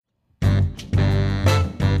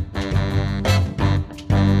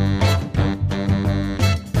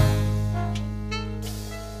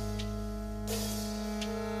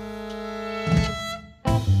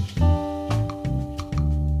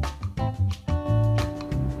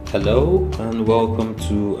Hello and welcome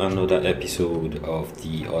to another episode of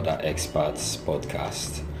the Other Experts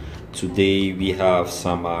podcast. Today we have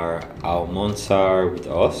Samar Al-Monsar with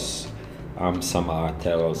us. Samar,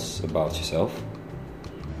 tell us about yourself.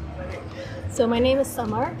 So my name is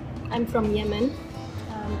Samar. I'm from Yemen.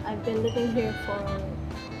 I've been living here for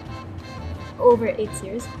over 8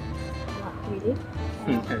 years. Not really.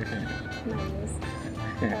 9 years.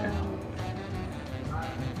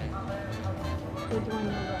 What do I know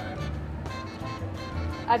about?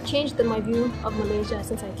 I've changed my view of Malaysia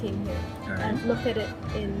since I came here. Right. I've looked at it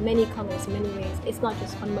in many colors, many ways. It's not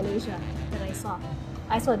just one Malaysia that I saw.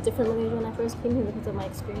 I saw a different Malaysia when I first came here because of my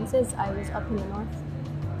experiences. I was up in the north.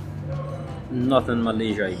 Northern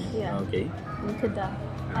Malaysia, Yeah. Okay. In Kedah.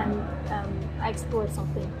 And I explored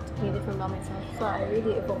something totally different about myself. So I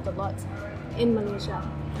really evolved a lot in Malaysia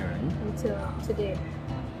Alright. until today.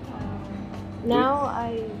 Now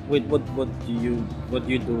Wait, what do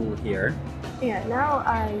you do here? now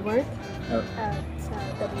I work Oh. at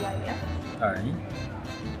WIF. Alright.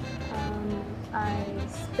 I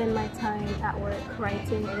spend my time at work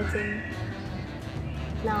writing, editing.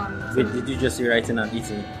 Now I'm Wait, did you just say writing and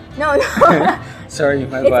eating? no. Sorry,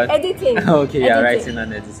 my It's bad. editing. Okay, yeah, Editing. writing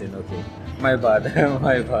and editing. Okay, my bad.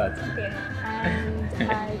 My bad. Okay, and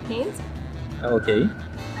I paint. Okay.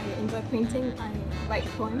 I enjoy painting. I write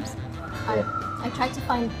poems. I tried to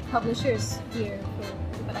find publishers here,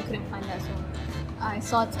 but I couldn't find that. So I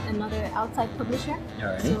sought another outside publisher.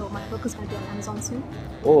 Alright. So my book is going to be on Amazon soon.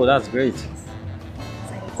 Oh, that's great.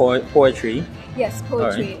 Excited. Poetry. Yes,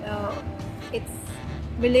 poetry. It's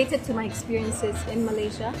related to my experiences in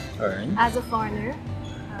Malaysia Alright. as a foreigner,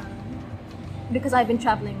 because I've been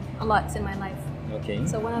traveling a lot in my life. Okay.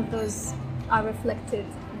 So one of those are reflected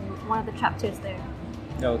in one of the chapters there.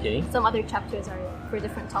 Okay. Some other chapters are for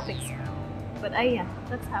different topics. But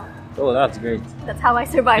Oh, that's great. that's how I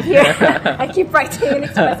survive here. I keep writing and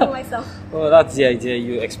expressing myself. Well, that's the idea.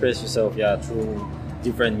 You express yourself, through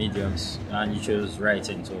different mediums, and you chose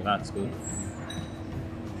writing, so that's good.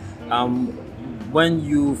 When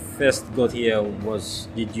you first got here,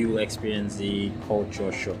 did you experience the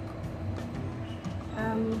culture shock?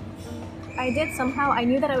 I did somehow. I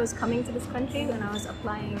knew that I was coming to this country when I was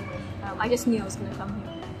applying. I just knew I was going to come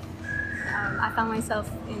here. I found myself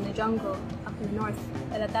in the jungle up in the north,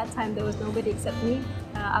 and at that time there was nobody except me.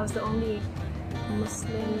 I was the only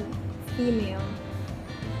Muslim female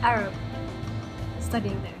Arab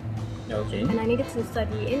studying there. Okay. And I needed to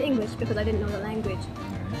study in English because I didn't know the language.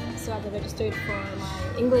 So as I registered for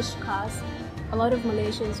my English class, a lot of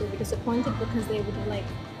Malaysians would be disappointed because they would like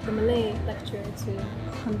the Malay lecturer to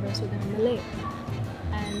converse with them in Malay.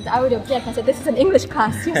 And I would object. I said, this is an English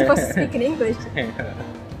class, you're supposed to speak in English.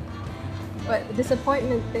 But the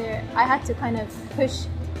disappointment there, I had to kind of push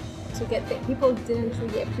to get there. People didn't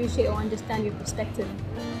really appreciate or understand your perspective.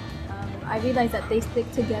 I realized that they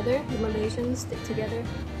stick together, the Malaysians stick together.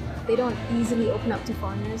 They don't easily open up to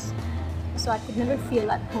foreigners. So I could never feel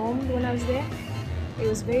at home when I was there. It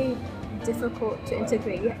was very difficult to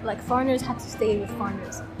integrate. Like foreigners had to stay with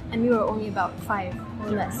foreigners, and we were only about 5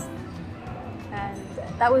 or less. And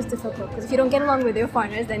that was difficult because if you don't get along with your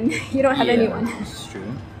foreigners, then you don't have anyone. It's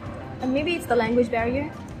true. And maybe it's the language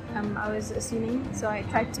barrier, I was assuming, so I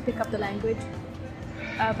tried to pick up the language.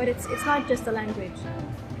 But it's not just the language.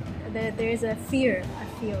 There is a fear, I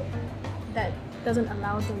feel, that doesn't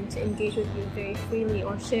allow them to engage with you very freely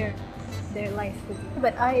or share their life with you.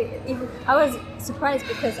 But I was surprised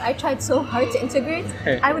because I tried so hard to integrate.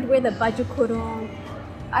 I would wear the baju kurung.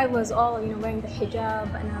 I was all wearing the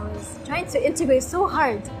hijab, and I was trying to integrate so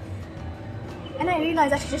hard. And I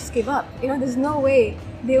realized I should just give up. There's no way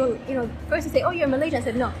they will. First they say, "Oh, you're Malaysian." I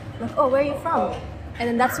said, "No." Like, "Oh, where are you from?" And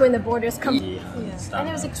then that's when the borders come. And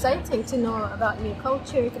it was exciting to know about new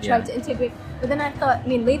culture, to try to integrate. But then I thought,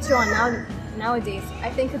 later on nowadays, I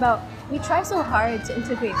think about we try so hard to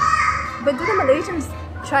integrate, but do the Malaysians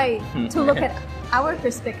try to look at our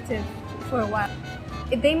perspective for a while?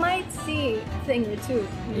 They might see a thing or two.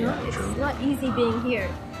 It's true. not easy being here.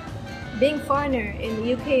 Being foreigner in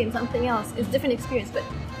the UK and something else is different experience, but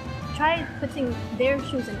try putting their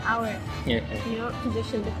shoes in our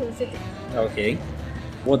position because it's Okay.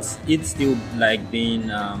 What's it still like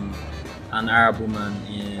being an Arab woman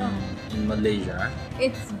in Malaysia?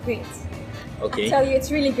 It's great. Okay. I tell you,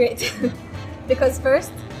 it's really great because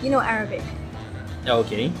first, Arabic.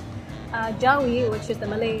 Okay. Jawi, which is the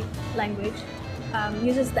Malay language,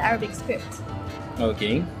 uses the Arabic script.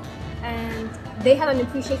 Okay. And they have an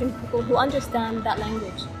appreciation for people who understand that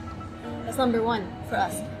language. That's number one for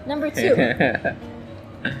us. Number two,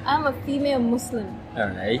 I'm a female Muslim.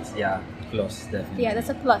 Alright, yeah. Plus, definitely. Yeah, that's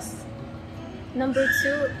a plus. Number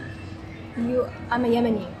two, I'm a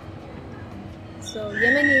Yemeni. So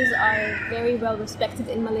Yemenis are very well respected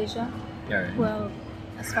in Malaysia. Yeah. Well,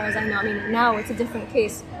 as far as I know, I mean, now it's a different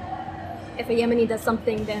case. If a Yemeni does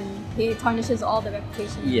something, then he tarnishes all the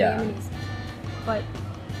reputation of the Yemenis. But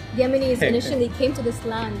Yemenis initially came to this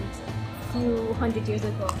land a few hundred years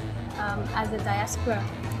ago as a diaspora,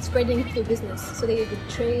 spreading through business. So they did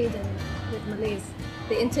trade and with Malays.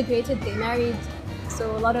 They integrated, they married.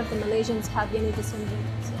 So a lot of the Malaysians have Yemeni descendant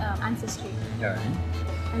ancestry. Yeah.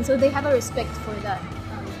 And so they have a respect for that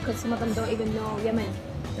because some of them don't even know Yemen,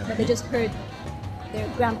 but they just heard their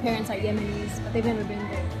grandparents are Yemenis, but they've never been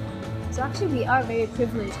there. So actually, we are very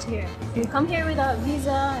privileged here. We come here without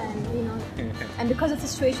visa, and and because of the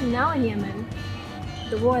situation now in Yemen,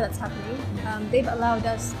 the war that's happening, they've allowed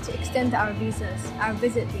us to extend our visas, our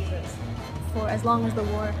visit visas, for as long as the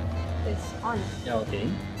war is on. Okay.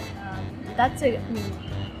 That's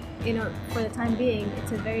for the time being,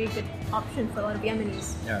 it's a very good option for a lot of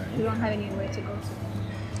Yemenis who don't have anywhere to go to.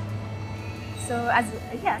 So as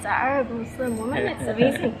an Arab Muslim woman, it's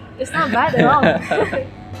amazing. It's not bad at all.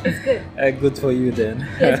 It's good. Good for you then.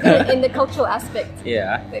 Yeah, it's good in the cultural aspect.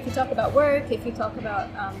 Yeah. But if you talk about work, if you talk about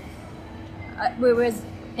whereas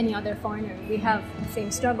any other foreigner, we have the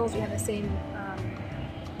same struggles, we have the same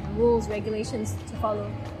rules, regulations to follow.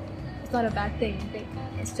 It's not a bad thing.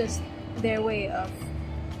 It's just their way of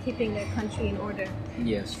keeping their country in order.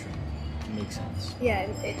 Yes, true. Makes sense. Yeah,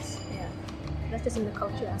 that's just in the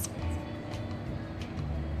culture aspect.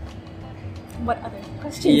 What other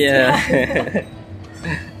questions? Yeah.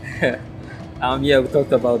 We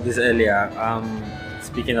talked about this earlier.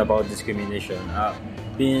 Speaking about discrimination,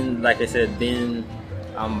 being like I said, being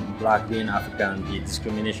black, being African, the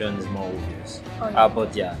discrimination is more obvious. Oh, yeah.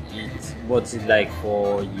 But yeah, what's it like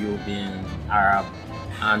for you being Arab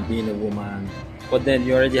and being a woman? But then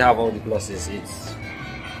you already have all the pluses. It's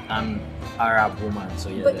an Arab woman, so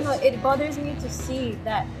yeah. But no, it bothers me to see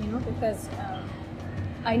that, because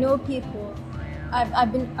I know people.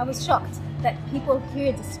 I was shocked that people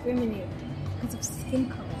here discriminate because of skin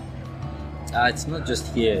color. It's not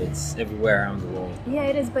just here; it's everywhere around the world. Yeah,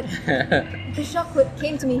 it is. But the shock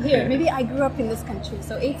came to me here. Maybe I grew up in this country,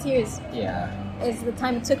 so 8 years is the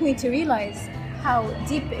time it took me to realize how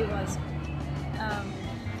deep it was.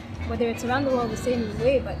 Whether it's around the world the same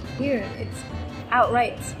way, but here it's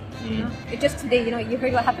outright. It just today, you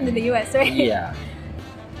heard what happened in the U.S., right? Yeah.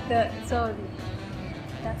 So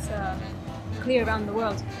that's clear around the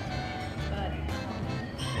world. But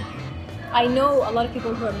I know a lot of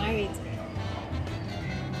people who are married,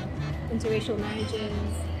 interracial marriages,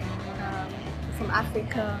 from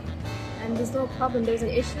Africa, and there's no problem. There's an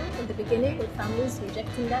issue in the beginning with families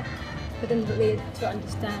rejecting that, but then later to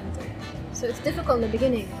understand. So it's difficult in the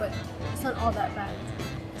beginning, but it's not all that bad,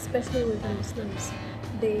 especially with the Muslims.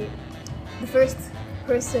 The first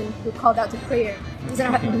person who called out to prayer was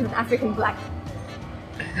an African black.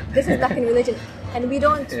 This is back in religion, and we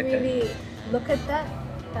don't really look at that.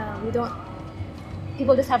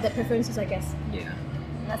 People just have their preferences, I guess. Yeah.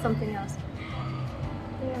 That's something else.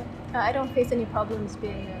 Yeah. I don't face any problems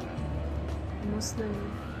being a Muslim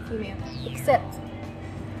female, except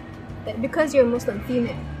that because you're a Muslim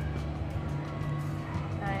female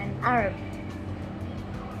and Arab,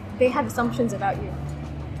 they have assumptions about you.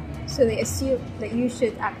 So they assume that you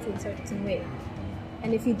should act in a certain way.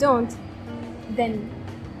 And if you don't, then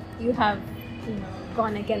you have,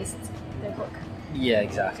 gone against their book. Yeah,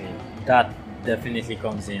 exactly. That definitely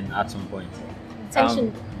comes in at some point.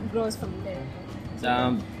 Tension grows from there.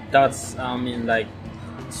 That's like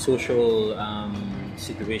social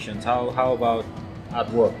situations. How about at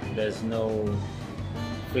work? There's no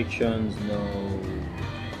frictions, no.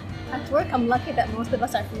 At work, I'm lucky that most of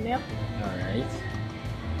us are female. All right.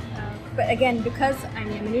 But again, because I'm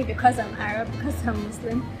Yemeni, because I'm Arab, because I'm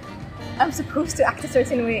Muslim, I'm supposed to act a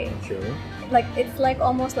certain way. Sure. It's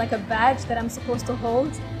almost like a badge that I'm supposed to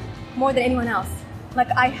hold more than anyone else.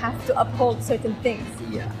 I have to uphold certain things.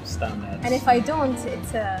 Yeah, standards. And if I don't,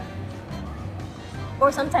 it's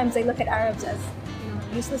or sometimes they look at Arabs as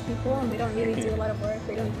useless people and they don't really do a lot of work,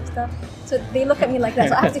 they don't do stuff. So they look at me like that.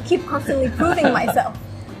 So I have to keep constantly proving myself.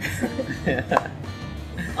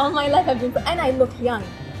 All my life I've been, and I look young.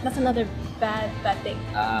 That's another bad thing.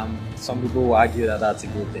 Some people will argue that that's a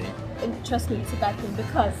good thing. And trust me, it's a bad thing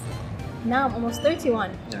because now I'm almost 31.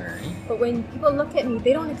 All right. But when people look at me,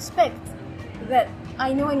 they don't expect that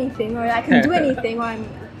I know anything or I can do anything or I'm,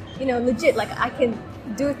 legit. I can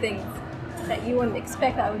do things that you wouldn't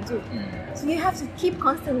expect I would do. So you have to keep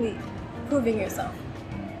constantly proving yourself.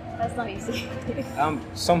 That's not easy.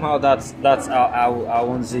 Somehow that's I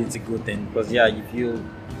won't say it's a good thing because if you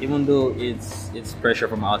even though it's pressure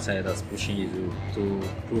from outside that's pushing you to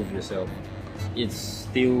prove yourself, it's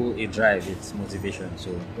still a drive, it's motivation. So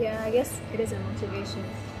Yeah, I guess it is a motivation.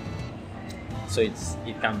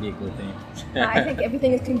 it can be a good thing. I think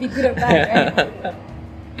everything can be good or bad, right?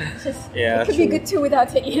 Just, Yeah, it could true. be good too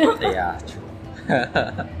without it, you know? Yeah, true.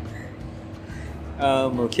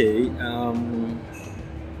 Okay.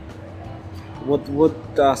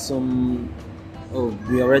 What are some? Oh,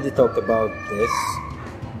 we already talked about this.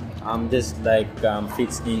 This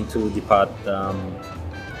fits into the part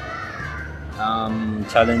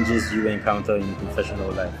challenges you encounter in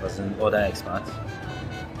professional life as in other expats.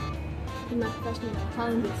 In my professional life,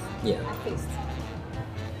 challenges Yeah. I faced.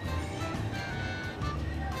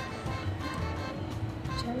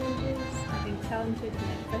 Challenges I've encountered in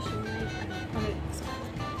my professional life and other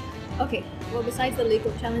expats. Okay, well, besides the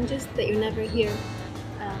legal challenges that you never hear,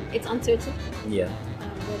 it's uncertain. Yeah.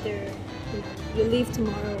 Whether you leave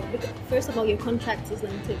tomorrow. Because first of all, your contract is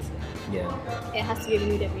limited. Yeah. It has to be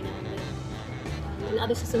renewed every now and then. In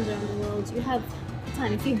other systems around the world, you have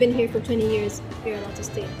time. If you've been here for 20 years, you're allowed to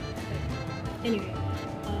stay. But anyway,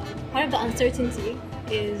 part of the uncertainty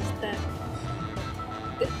is that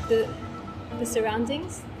the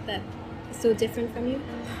surroundings that is so different from you.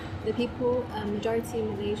 The people, majority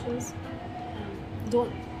Malaysians,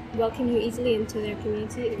 don't welcome you easily into their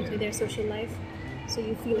community, into their social life. So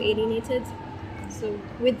you feel alienated. So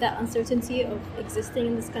with that uncertainty of existing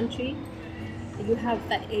in this country, you have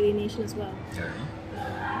that alienation as well.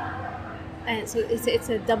 And so it's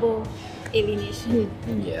a double alienation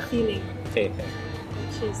Yeah. feeling, Okay.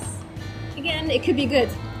 which is, again, it could be good.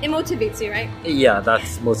 It motivates you, right? Yeah,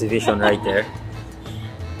 that's motivation right there.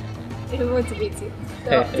 It motivates you.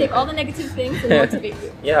 So take all the negative things and motivate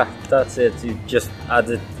you. Yeah, that's it. You just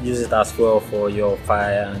use it as fuel for your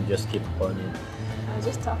fire and just keep burning. I was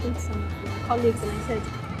just talking to some of my colleagues and I said,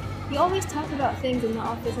 we always talk about things in the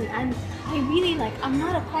office and I really I'm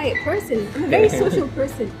not a quiet person. I'm a very social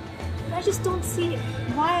person. But I just don't see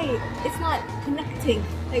why it's not connecting.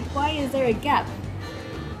 Like, why is there a gap?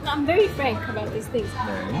 And I'm very frank about these things.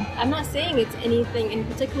 I'm not saying it's anything in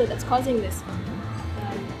particular that's causing this.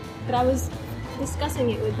 But I was discussing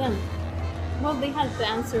it with them. Well, they had the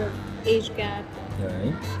answer of age gap.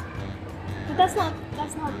 Right. But that's not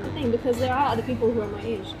the thing, because there are other people who are my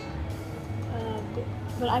age.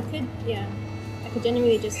 But I could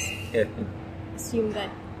genuinely just assume that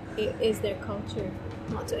it is their culture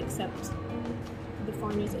not to accept the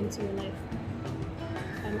foreigners into your life.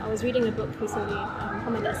 I was reading a book recently,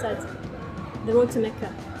 Muhammad Asad, The Road to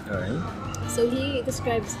Mecca. Alright. So he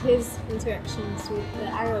describes his interactions with the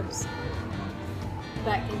Arabs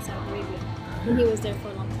back in Saudi Arabia, and he was there for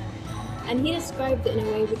a long time. And he described it in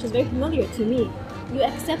a way which is very familiar to me. You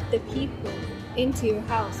accept the people into your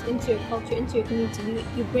house, into your culture, into your community.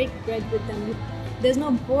 You break bread with them. There's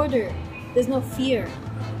no border. There's no fear.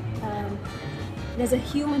 There's a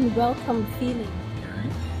human welcome feeling.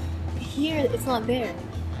 Here, it's not there.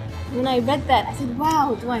 When I read that, I said,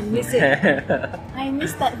 wow, do I miss it? I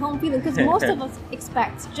miss that home feeling, because most of us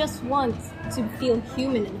expats just want to feel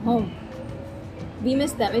human and home. We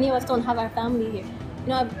miss that. Many of us don't have our family here.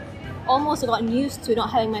 I've almost gotten used to not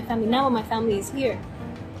having my family. Now my family is here.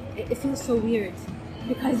 It feels so weird,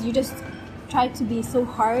 because you just try to be so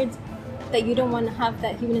hard that you don't want to have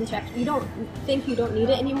that human interaction. You don't think you don't need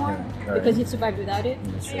it anymore because you've survived without it.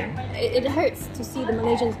 Sure. It hurts to see the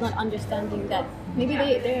Malaysians not understanding that. Maybe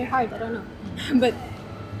they're hard, I don't know. But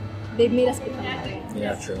they've made us become that way.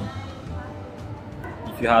 Yeah, true.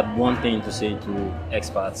 If you had one thing to say to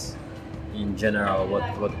expats in general, what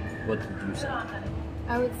would you say?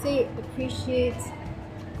 I would say appreciate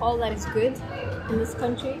all that is good in this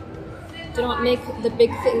country. Do not make the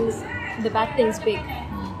bad things big.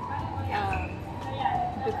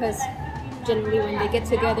 Because generally when they get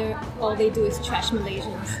together, all they do is trash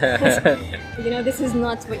Malaysians. This is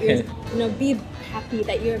not what you're, be happy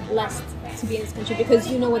that you're blessed to be in this country,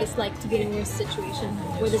 because you know what it's like to be in a worse situation,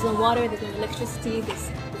 where there's no water, there's no electricity,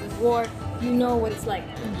 there's war, you know what it's like.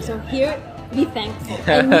 So here, be thankful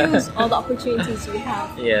and use all the opportunities you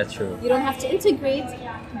have. Yeah, true. You don't have to integrate,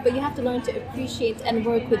 but you have to learn to appreciate and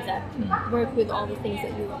work with that. Work with all the things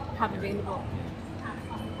that you have available.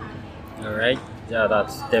 Alright, yeah,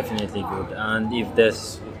 that's definitely good. And if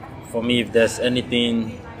there's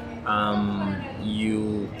anything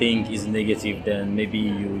you think is negative, then maybe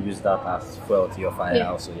you use that as fuel to your fire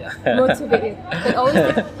also, yeah. Motivate you. But always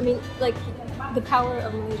the power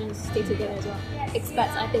of Malaysians to stay together as well.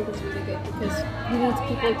 Expats, I think, is really good, because you need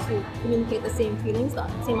people to communicate the same feelings, the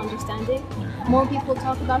same understanding. More people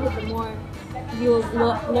talk about it, the more you'll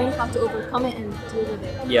learn how to overcome it and deal with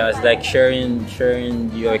it. Yeah, it's like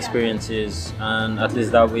sharing your experiences, and at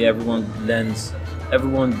least that way everyone learns.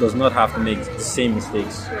 Everyone does not have to make the same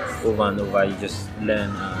mistakes over and over. You just learn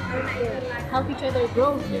and Help each other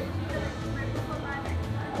grow. yeah.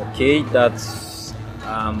 Okay, that's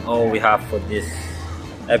all we have for this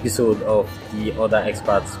episode of the Other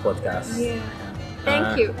Experts podcast. Yeah.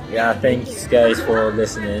 Thank you. Yeah, thanks guys for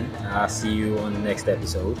listening. I'll see you on the next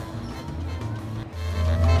episode.